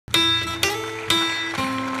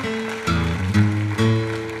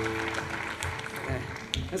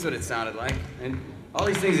That's what it sounded like. And all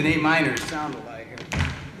these things in A minor sound alike.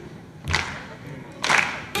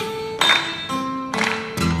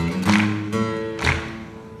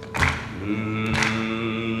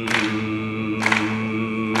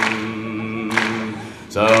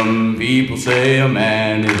 Some people say a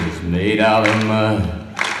man is made out of mud.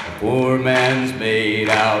 A poor man's made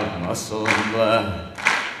out of muscle and blood.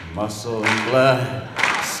 Muscle and blood,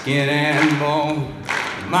 skin and bone.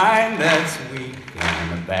 A mind that's weak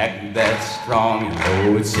and a back that's strong. And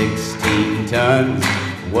oh, it's 16 tons.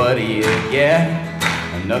 What do you get?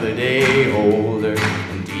 Another day older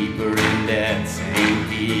and deeper in debt. St.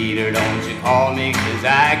 Peter, don't you call me, 'cause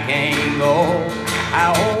I can't go.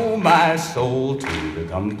 I owe my soul to the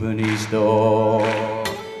company store.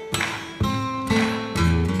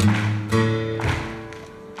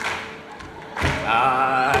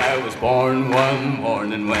 I was born one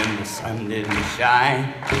morning when the sun didn't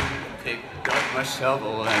shine. I picked up my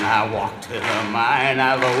shovel and I walked to the mine.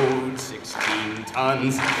 I load 16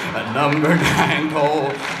 tons of number 9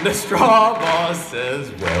 coal. The straw boss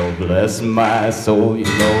says, well, bless my soul, you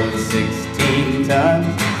load 16 tons.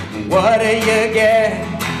 What do you get?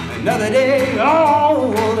 Another day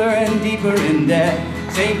older and deeper in debt.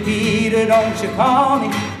 St. Peter, don't you call me,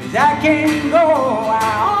 'cause I can't go. I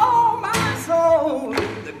owe my soul to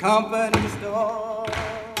the company store.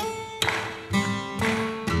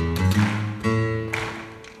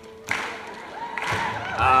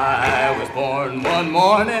 I was born one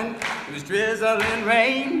morning, it was drizzling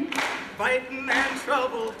rain. Fighting and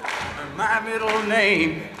trouble are my middle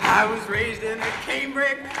name. I was raised in a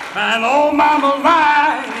canebrake by an old mama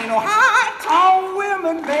line. You know, high, tall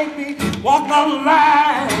women make me walk the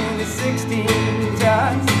line. It's 16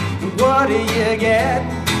 tons, and what do you get?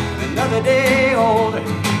 Another day older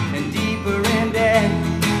and deeper in debt.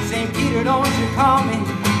 St. Peter, don't you call me,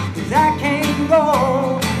 'cause I can't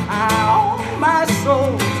go. I owe my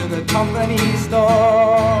soul to the company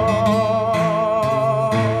store.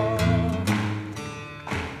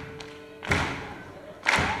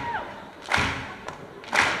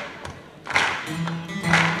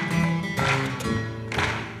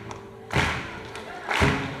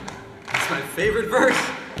 My favorite verse.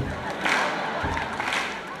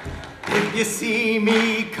 If you see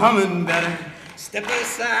me coming, better step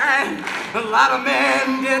aside. A lot of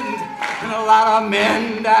men didn't, and a lot of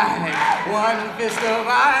men died. One fist of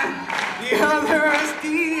iron, the other of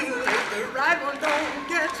steel. If the right one don't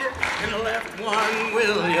get you, and the left one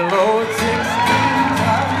will. You load 16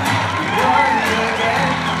 tons, what do you get?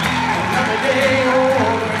 Another day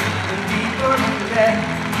older and deeper in debt.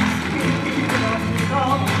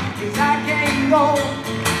 'Cause I can't go.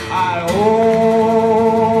 I owe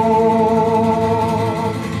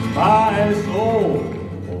my soul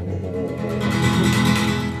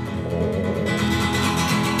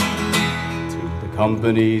to the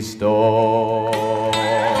company store.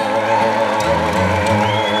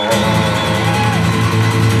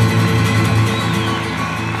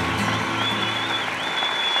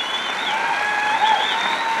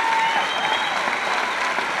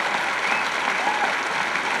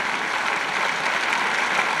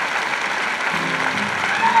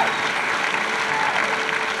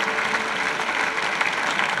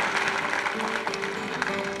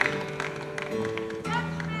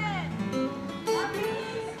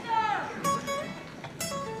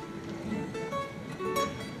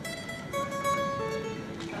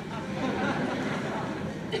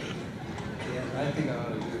 I think I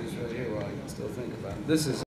ought to do this right here while I can still think about it. This is